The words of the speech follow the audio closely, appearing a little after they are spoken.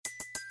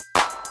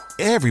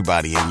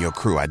Everybody in your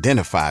crew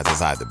identifies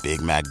as either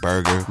Big Mac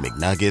Burger,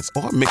 McNuggets,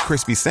 or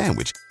McCrispy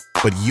Sandwich.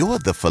 But you're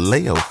the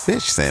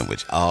Filet-O-Fish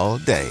Sandwich all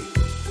day.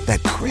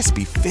 That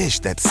crispy fish,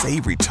 that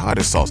savory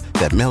tartar sauce,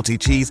 that melty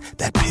cheese,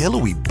 that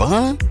pillowy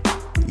bun.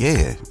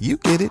 Yeah, you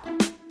get it.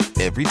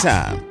 Every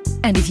time.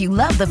 And if you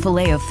love the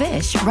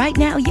Filet-O-Fish, right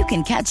now you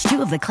can catch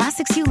two of the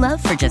classics you love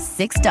for just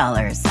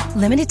 $6.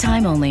 Limited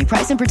time only.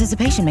 Price and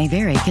participation may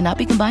vary. Cannot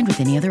be combined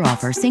with any other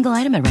offer. Single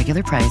item at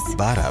regular price.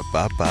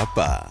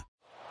 Ba-da-ba-ba-ba.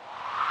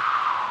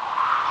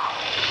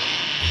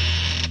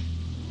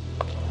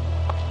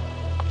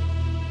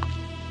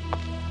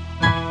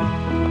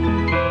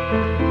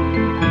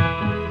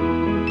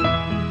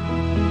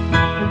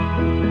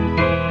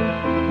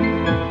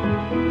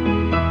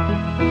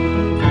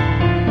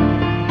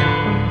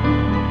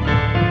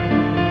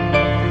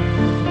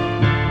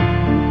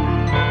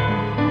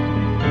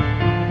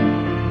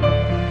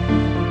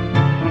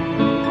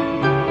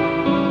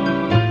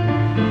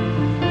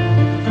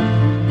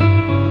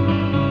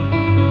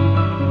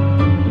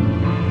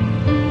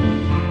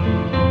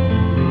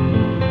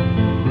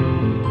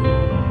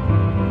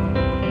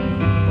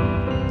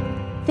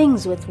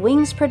 Things with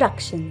Wings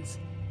Productions,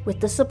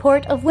 with the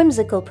support of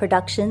Whimsical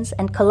Productions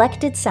and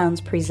Collected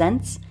Sounds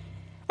presents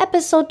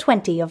Episode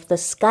 20 of the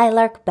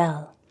Skylark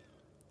Bell.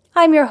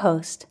 I'm your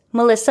host,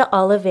 Melissa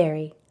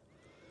Oliveri.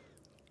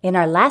 In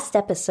our last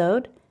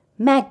episode,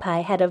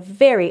 Magpie had a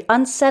very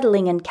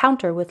unsettling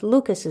encounter with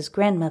Lucas's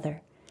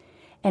grandmother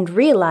and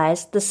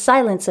realized the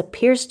silence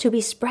appears to be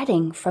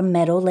spreading from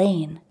Meadow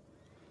Lane.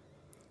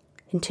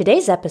 In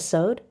today's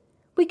episode,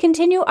 we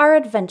continue our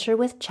adventure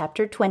with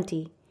Chapter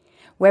 20,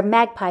 where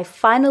Magpie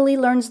finally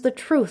learns the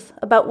truth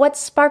about what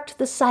sparked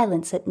the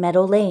silence at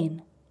Meadow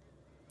Lane.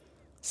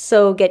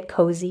 So get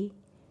cozy,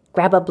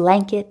 grab a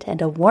blanket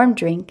and a warm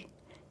drink.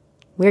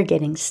 We're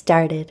getting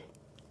started.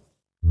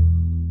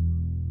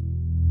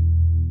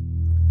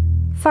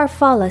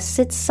 Farfalla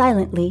sits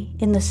silently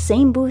in the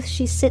same booth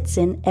she sits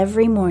in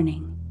every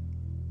morning.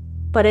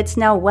 But it's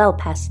now well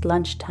past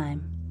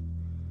lunchtime.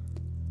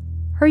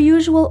 Her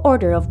usual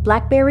order of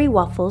blackberry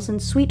waffles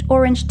and sweet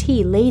orange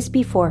tea lays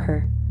before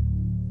her.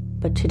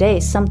 But today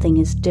something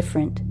is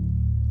different.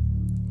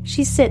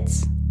 She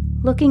sits,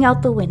 looking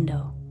out the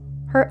window,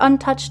 her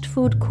untouched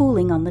food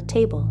cooling on the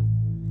table.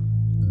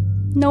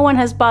 No one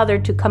has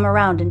bothered to come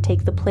around and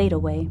take the plate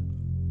away.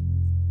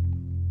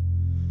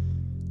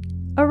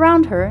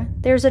 Around her,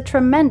 there's a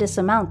tremendous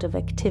amount of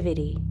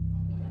activity.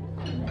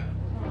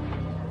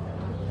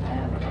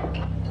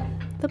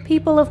 The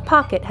people of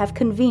Pocket have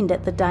convened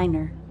at the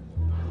diner.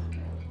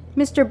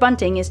 Mr.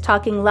 Bunting is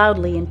talking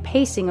loudly and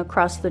pacing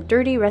across the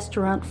dirty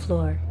restaurant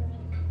floor,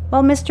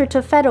 while Mr.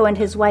 Toffetto and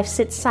his wife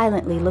sit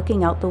silently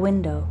looking out the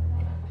window.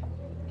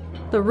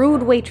 The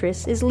rude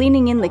waitress is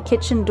leaning in the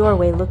kitchen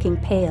doorway looking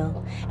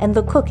pale, and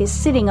the cook is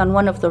sitting on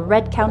one of the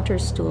red counter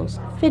stools,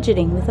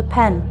 fidgeting with a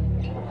pen.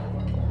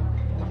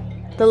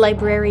 The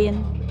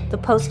librarian, the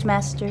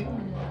postmaster,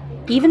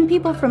 even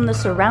people from the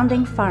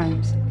surrounding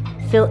farms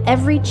fill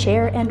every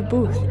chair and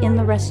booth in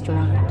the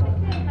restaurant.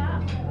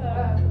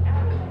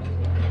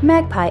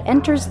 Magpie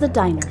enters the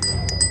diner,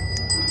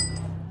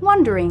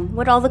 wondering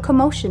what all the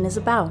commotion is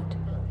about.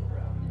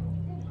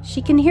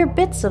 She can hear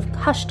bits of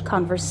hushed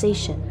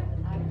conversation.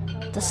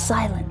 The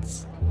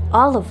silence,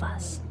 all of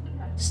us,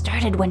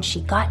 started when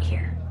she got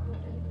here,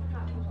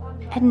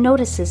 and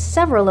notices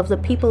several of the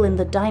people in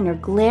the diner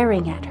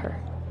glaring at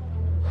her.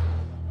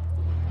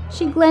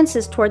 She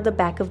glances toward the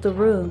back of the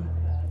room,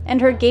 and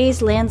her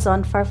gaze lands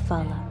on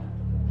Farfalla.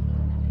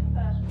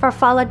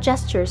 Farfalla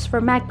gestures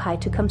for Magpie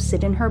to come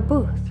sit in her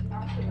booth.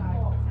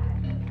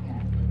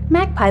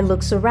 Magpie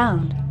looks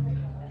around,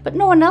 but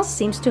no one else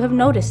seems to have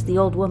noticed the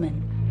old woman.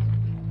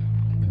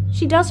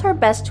 She does her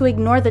best to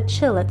ignore the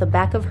chill at the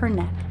back of her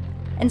neck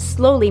and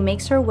slowly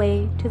makes her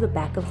way to the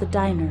back of the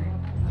diner.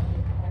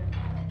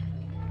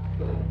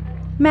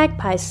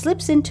 Magpie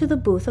slips into the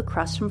booth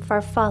across from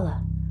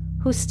Farfalla,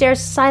 who stares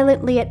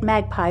silently at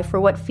Magpie for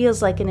what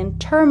feels like an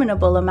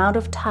interminable amount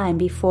of time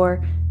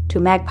before, to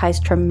Magpie's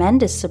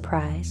tremendous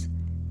surprise,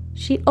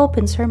 she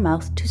opens her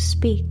mouth to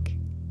speak.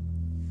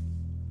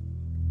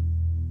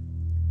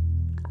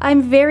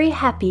 "I'm very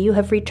happy you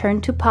have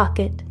returned to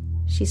Pocket,"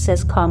 she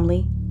says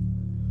calmly.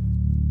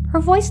 Her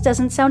voice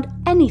doesn't sound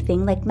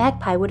anything like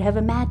Magpie would have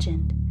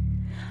imagined.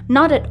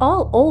 Not at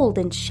all old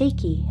and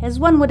shaky, as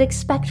one would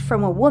expect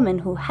from a woman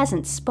who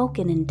hasn't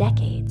spoken in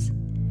decades,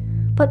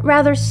 but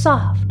rather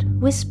soft,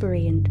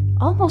 whispery, and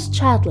almost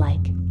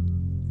childlike.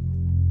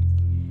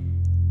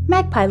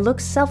 Magpie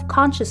looks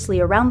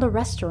self-consciously around the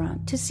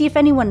restaurant to see if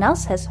anyone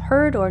else has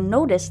heard or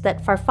noticed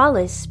that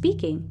Farfalla is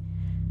speaking,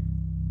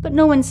 but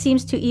no one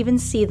seems to even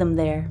see them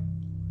there.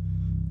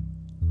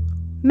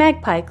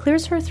 Magpie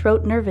clears her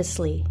throat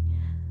nervously.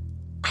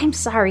 "I'm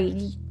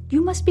sorry,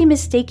 you must be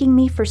mistaking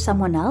me for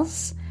someone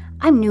else.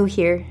 I'm new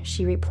here,"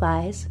 she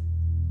replies.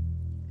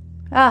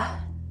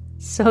 "Ah,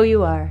 so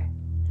you are.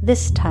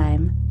 This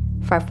time,"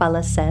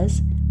 Farfalla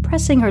says,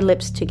 pressing her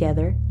lips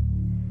together.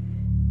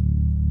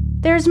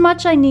 "There's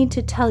much I need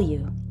to tell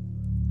you."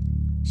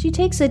 She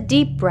takes a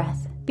deep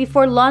breath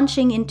before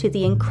launching into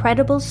the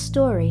incredible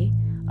story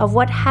of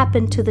what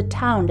happened to the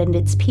town and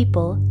its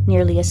people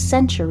nearly a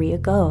century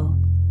ago.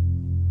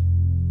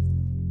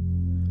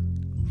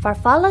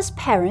 Farfalla's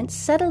parents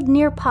settled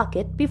near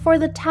Pocket before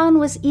the town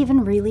was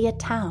even really a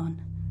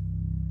town.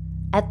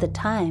 At the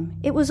time,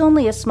 it was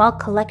only a small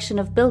collection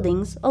of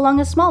buildings along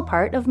a small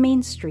part of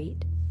Main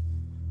Street.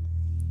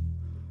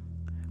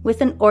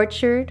 With an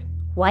orchard,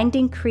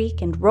 winding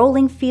creek, and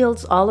rolling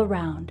fields all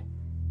around,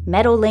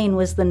 Meadow Lane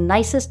was the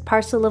nicest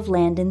parcel of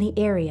land in the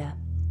area.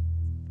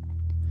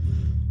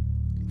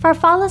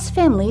 Farfalla's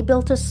family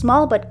built a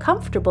small but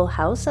comfortable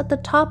house at the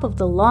top of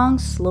the long,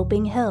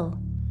 sloping hill.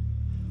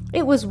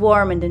 It was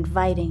warm and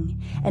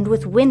inviting, and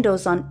with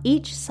windows on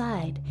each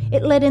side,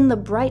 it let in the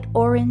bright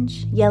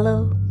orange,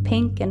 yellow,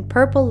 pink, and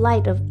purple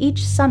light of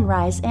each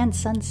sunrise and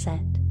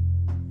sunset.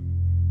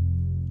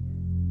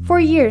 For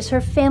years,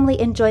 her family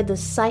enjoyed the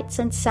sights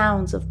and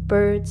sounds of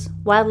birds,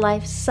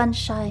 wildlife,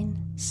 sunshine,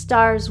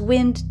 stars,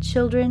 wind,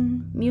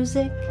 children,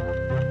 music.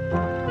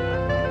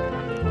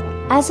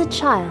 As a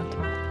child,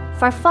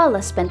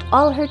 Farfalla spent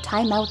all her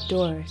time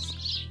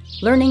outdoors,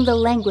 learning the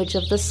language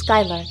of the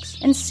skylarks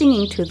and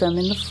singing to them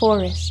in the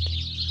forest.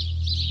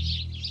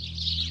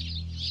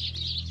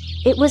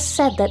 It was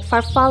said that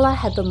Farfalla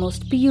had the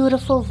most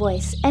beautiful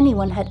voice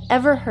anyone had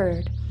ever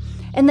heard,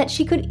 and that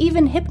she could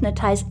even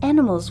hypnotize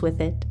animals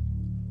with it.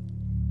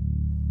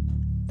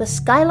 The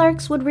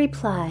skylarks would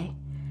reply,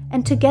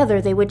 and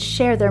together they would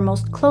share their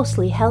most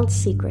closely held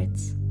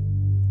secrets.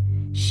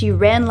 She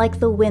ran like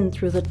the wind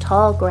through the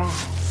tall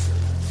grass,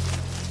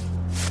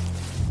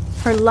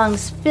 her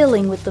lungs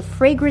filling with the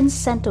fragrant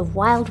scent of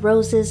wild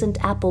roses and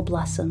apple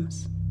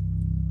blossoms.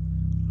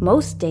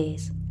 Most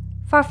days,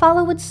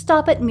 Farfalla would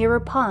stop at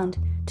Mirror Pond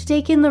to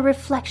take in the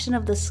reflection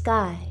of the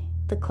sky,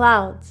 the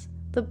clouds,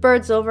 the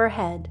birds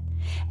overhead,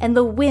 and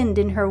the wind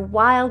in her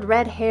wild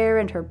red hair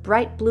and her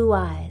bright blue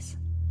eyes.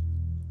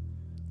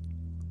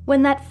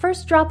 When that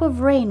first drop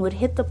of rain would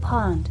hit the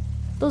pond,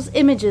 those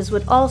images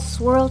would all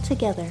swirl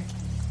together,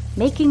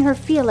 making her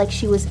feel like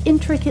she was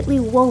intricately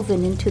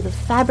woven into the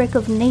fabric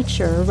of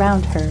nature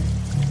around her.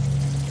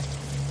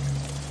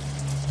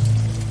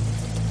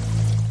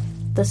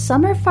 The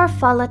summer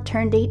Farfalla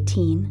turned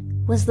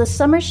 18 was the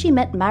summer she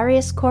met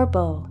Marius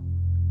Corbeau.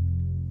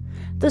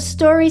 The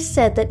story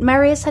said that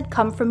Marius had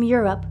come from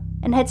Europe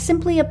and had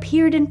simply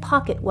appeared in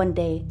Pocket one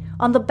day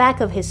on the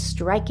back of his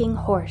striking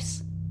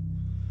horse.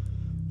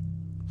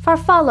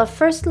 Farfalla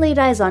first laid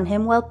eyes on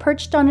him while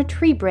perched on a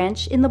tree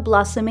branch in the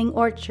blossoming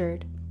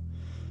orchard.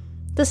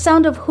 The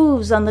sound of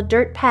hooves on the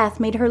dirt path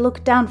made her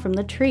look down from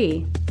the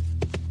tree.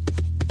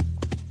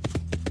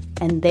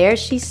 And there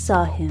she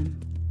saw him.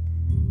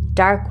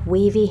 Dark,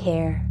 wavy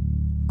hair,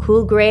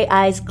 cool gray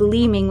eyes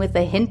gleaming with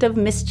a hint of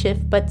mischief,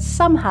 but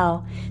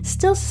somehow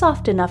still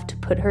soft enough to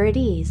put her at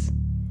ease.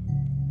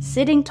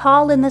 Sitting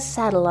tall in the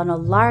saddle on a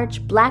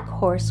large black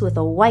horse with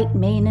a white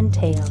mane and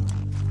tail.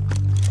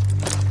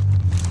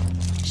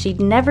 She'd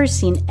never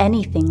seen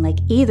anything like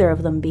either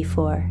of them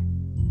before.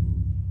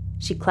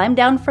 She climbed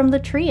down from the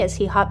tree as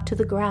he hopped to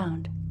the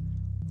ground.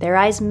 Their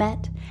eyes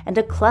met, and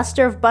a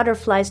cluster of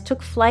butterflies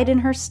took flight in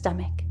her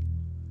stomach.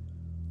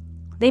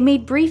 They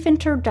made brief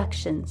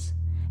introductions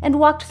and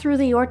walked through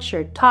the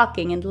orchard,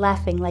 talking and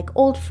laughing like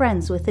old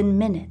friends within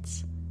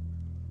minutes.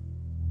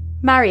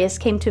 Marius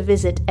came to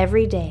visit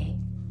every day.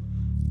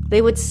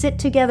 They would sit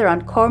together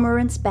on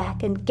Cormorant's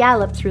back and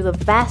gallop through the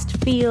vast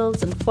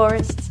fields and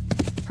forests,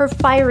 her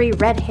fiery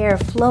red hair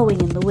flowing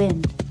in the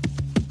wind.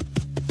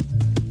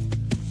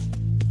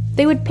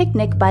 They would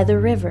picnic by the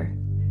river,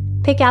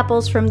 pick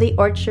apples from the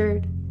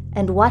orchard,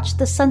 and watch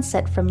the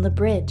sunset from the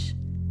bridge,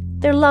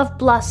 their love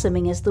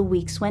blossoming as the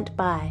weeks went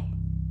by.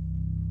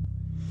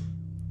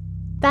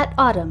 That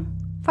autumn,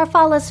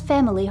 Farfalla's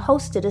family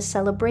hosted a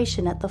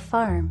celebration at the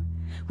farm,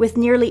 with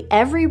nearly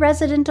every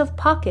resident of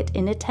Pocket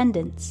in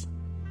attendance.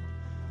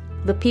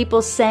 The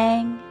people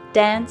sang,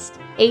 danced,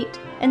 ate,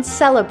 and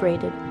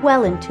celebrated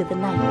well into the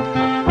night.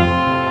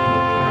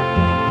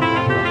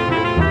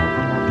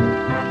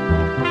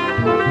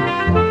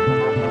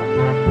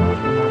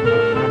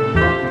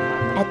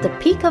 At the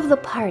peak of the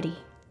party,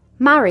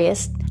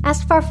 Marius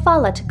asked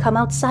Farfalla to come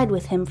outside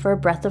with him for a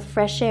breath of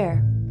fresh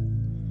air.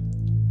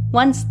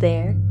 Once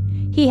there,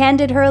 he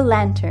handed her a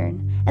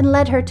lantern and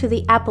led her to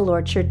the apple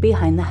orchard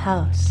behind the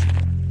house.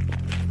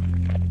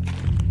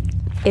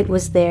 It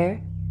was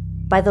there,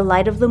 by the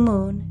light of the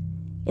moon,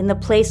 in the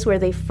place where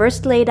they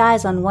first laid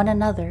eyes on one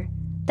another,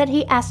 that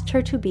he asked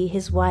her to be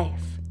his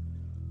wife.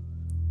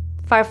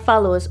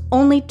 Farfalla was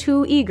only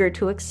too eager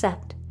to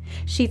accept.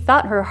 She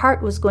thought her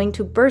heart was going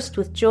to burst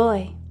with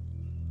joy.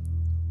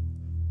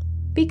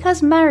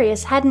 Because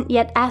Marius hadn't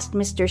yet asked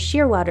Mr.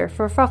 Shearwater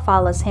for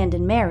Farfalla's hand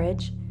in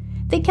marriage,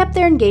 they kept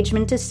their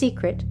engagement a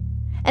secret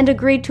and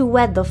agreed to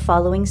wed the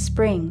following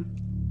spring.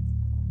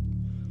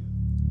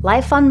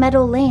 Life on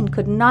Meadow Lane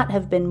could not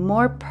have been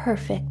more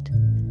perfect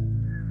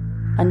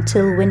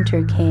until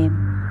winter came.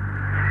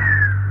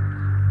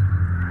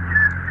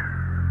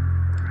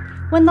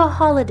 When the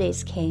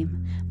holidays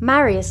came,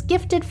 Marius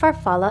gifted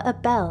Farfalla a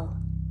bell.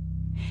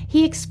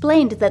 He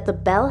explained that the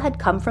bell had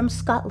come from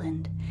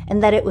Scotland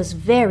and that it was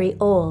very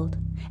old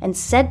and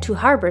said to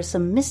harbor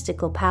some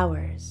mystical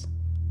powers.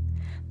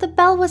 The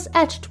bell was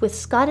etched with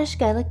Scottish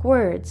Gaelic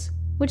words,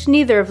 which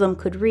neither of them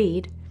could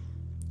read,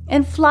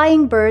 and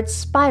flying birds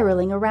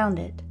spiraling around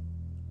it.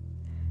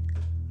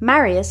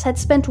 Marius had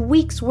spent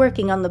weeks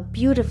working on the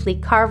beautifully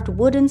carved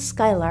wooden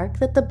skylark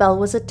that the bell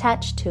was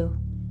attached to.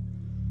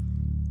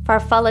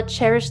 Farfalla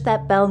cherished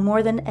that bell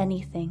more than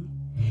anything.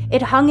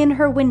 It hung in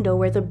her window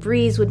where the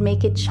breeze would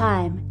make it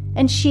chime,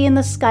 and she and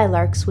the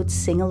skylarks would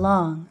sing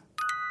along.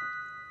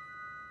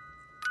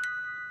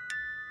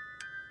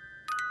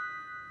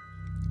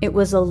 It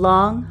was a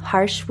long,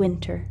 harsh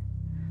winter.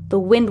 The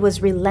wind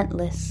was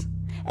relentless,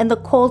 and the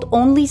cold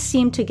only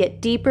seemed to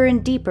get deeper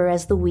and deeper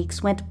as the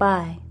weeks went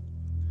by.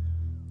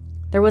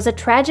 There was a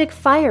tragic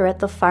fire at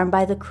the farm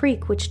by the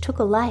creek which took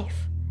a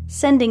life,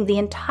 sending the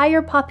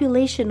entire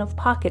population of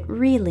Pocket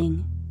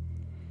reeling.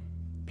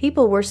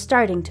 People were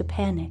starting to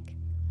panic.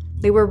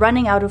 They were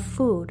running out of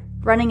food,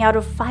 running out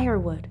of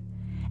firewood,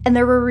 and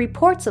there were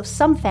reports of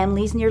some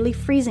families nearly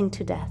freezing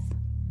to death.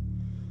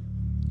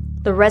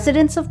 The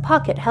residents of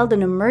Pocket held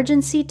an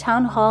emergency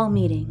town hall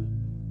meeting.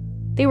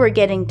 They were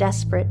getting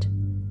desperate.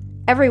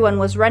 Everyone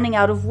was running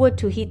out of wood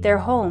to heat their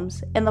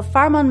homes, and the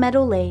farm on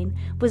Meadow Lane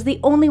was the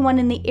only one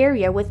in the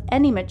area with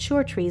any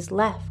mature trees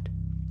left.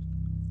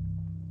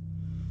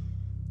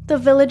 The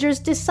villagers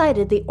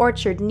decided the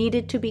orchard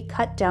needed to be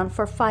cut down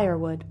for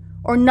firewood,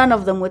 or none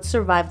of them would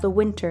survive the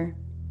winter.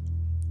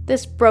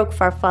 This broke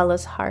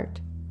Farfalla's heart.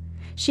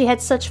 She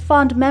had such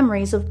fond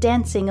memories of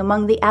dancing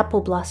among the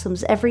apple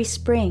blossoms every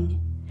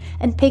spring,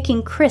 and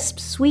picking crisp,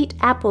 sweet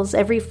apples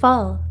every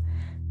fall.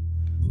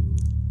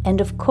 And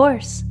of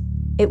course,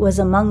 it was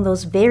among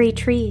those very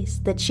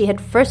trees that she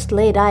had first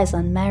laid eyes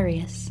on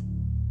Marius.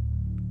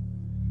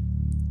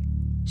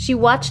 She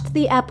watched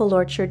the apple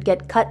orchard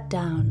get cut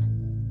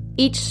down,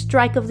 each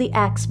strike of the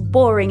axe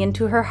boring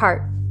into her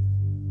heart.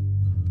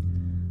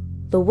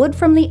 The wood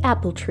from the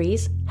apple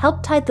trees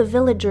helped tide the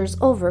villagers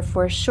over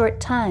for a short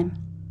time.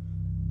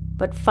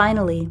 But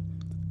finally,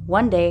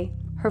 one day,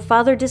 her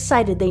father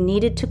decided they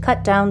needed to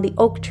cut down the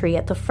oak tree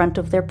at the front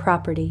of their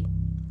property.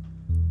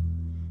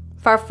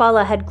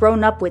 Farfalla had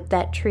grown up with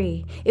that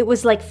tree. It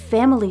was like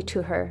family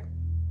to her.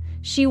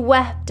 She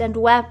wept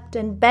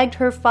and begged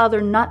her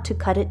father not to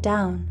cut it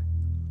down.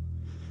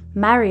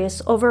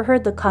 Marius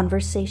overheard the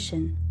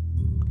conversation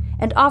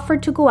and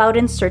offered to go out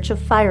in search of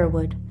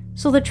firewood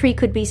so the tree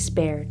could be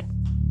spared.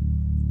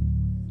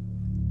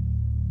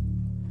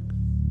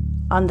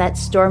 On that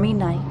stormy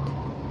night,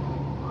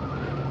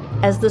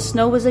 as the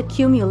snow was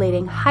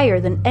accumulating higher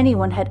than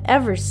anyone had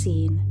ever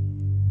seen,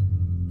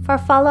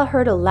 Farfalla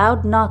heard a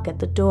loud knock at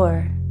the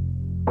door.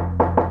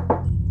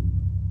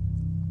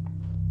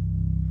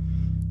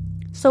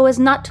 So as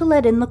not to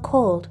let in the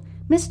cold,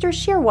 Mr.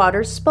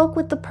 Shearwater spoke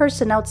with the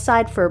person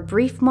outside for a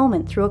brief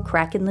moment through a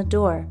crack in the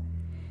door.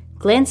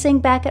 Glancing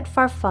back at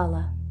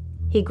Farfalla,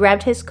 he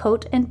grabbed his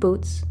coat and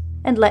boots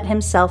and let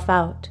himself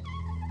out,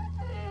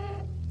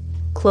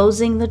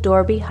 closing the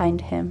door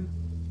behind him.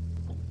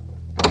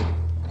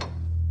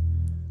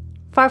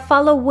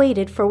 Farfalla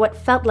waited for what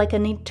felt like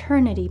an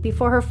eternity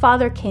before her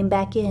father came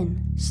back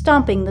in,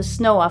 stomping the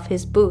snow off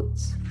his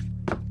boots.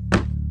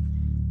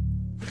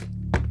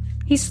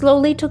 He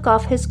slowly took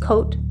off his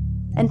coat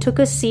and took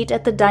a seat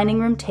at the dining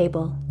room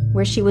table,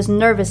 where she was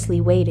nervously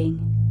waiting.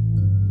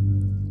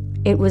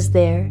 It was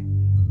there,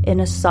 in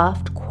a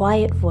soft,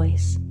 quiet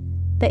voice,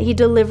 that he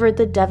delivered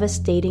the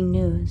devastating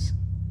news.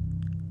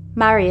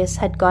 Marius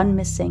had gone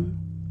missing.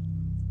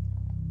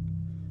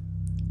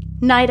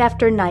 Night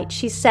after night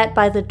she sat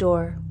by the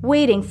door,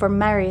 waiting for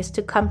Marius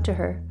to come to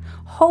her,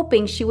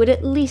 hoping she would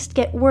at least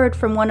get word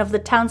from one of the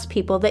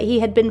townspeople that he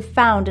had been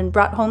found and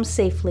brought home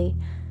safely.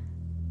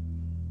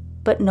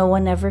 But no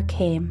one ever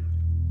came.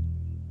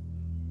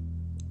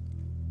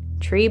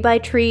 Tree by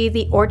tree,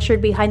 the orchard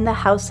behind the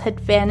house had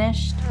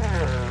vanished.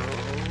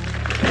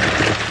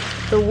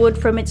 The wood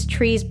from its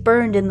trees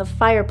burned in the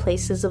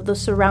fireplaces of the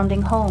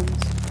surrounding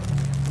homes.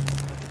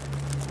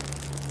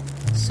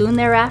 Soon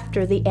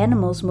thereafter, the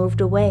animals moved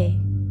away,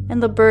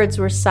 and the birds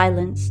were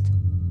silenced.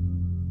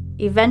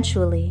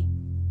 Eventually,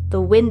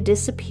 the wind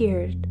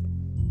disappeared,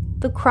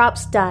 the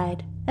crops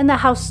died, and the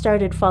house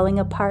started falling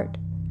apart.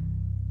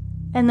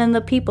 And then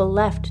the people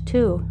left,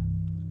 too.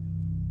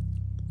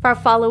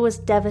 Farfalla was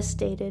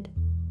devastated.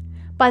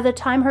 By the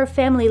time her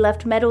family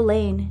left Meadow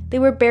Lane, they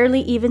were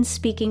barely even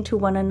speaking to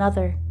one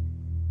another.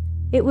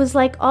 It was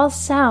like all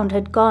sound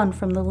had gone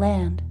from the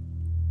land.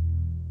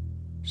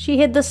 She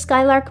hid the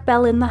Skylark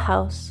bell in the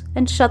house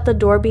and shut the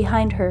door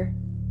behind her,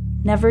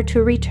 never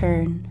to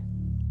return.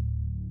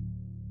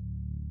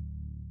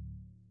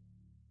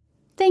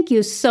 Thank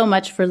you so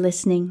much for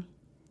listening.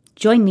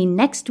 Join me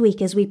next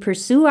week as we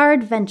pursue our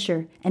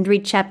adventure and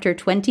read Chapter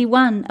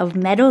 21 of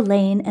Meadow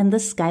Lane and the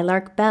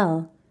Skylark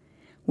Bell,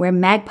 where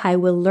Magpie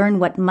will learn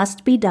what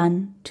must be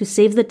done to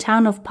save the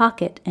town of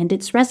Pocket and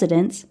its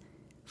residents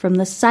from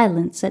the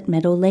silence at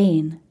Meadow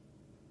Lane.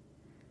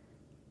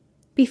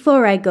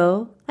 Before I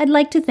go, I'd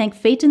like to thank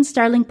Phaeton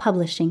Starling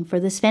Publishing for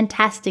this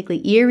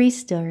fantastically eerie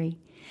story,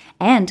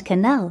 and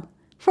Canal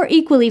for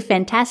equally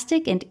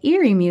fantastic and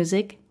eerie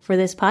music for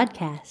this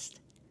podcast.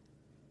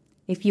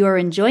 If you are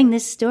enjoying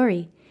this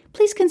story,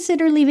 please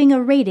consider leaving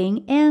a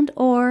rating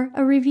and/or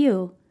a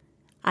review.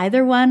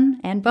 Either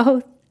one and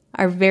both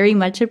are very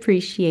much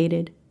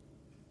appreciated.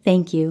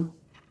 Thank you.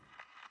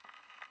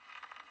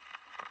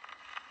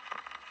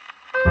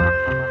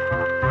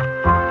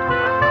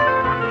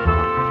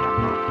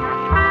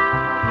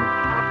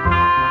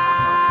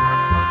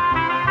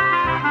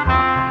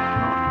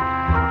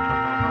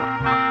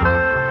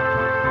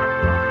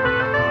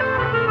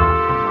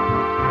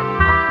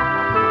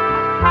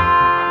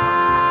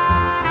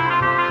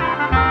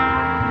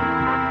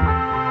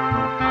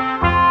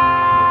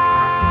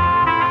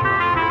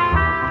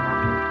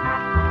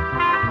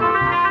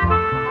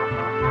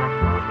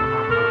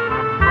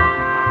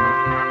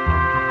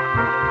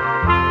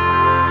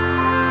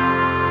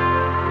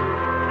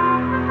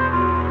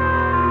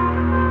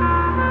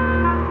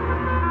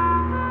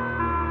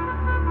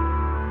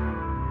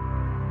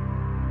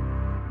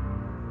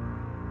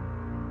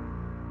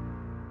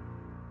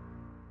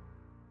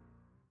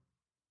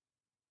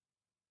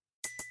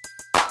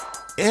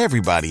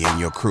 Everybody in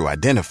your crew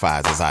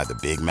identifies as either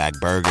Big Mac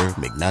Burger,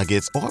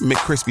 McNuggets, or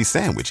McCrispy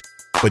Sandwich.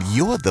 But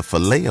you're the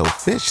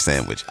Filet-O-Fish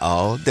Sandwich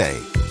all day.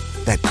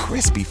 That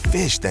crispy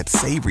fish, that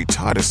savory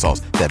tartar sauce,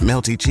 that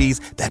melty cheese,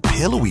 that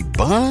pillowy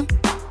bun.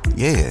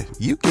 Yeah,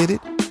 you get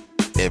it.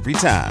 Every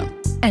time.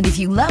 And if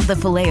you love the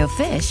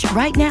Filet-O-Fish,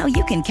 right now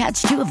you can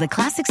catch two of the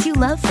classics you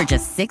love for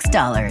just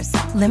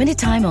 $6. Limited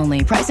time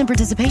only. Price and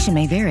participation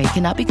may vary.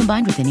 Cannot be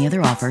combined with any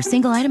other offer.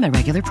 Single item at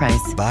regular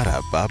price.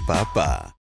 Ba-da-ba-ba-ba.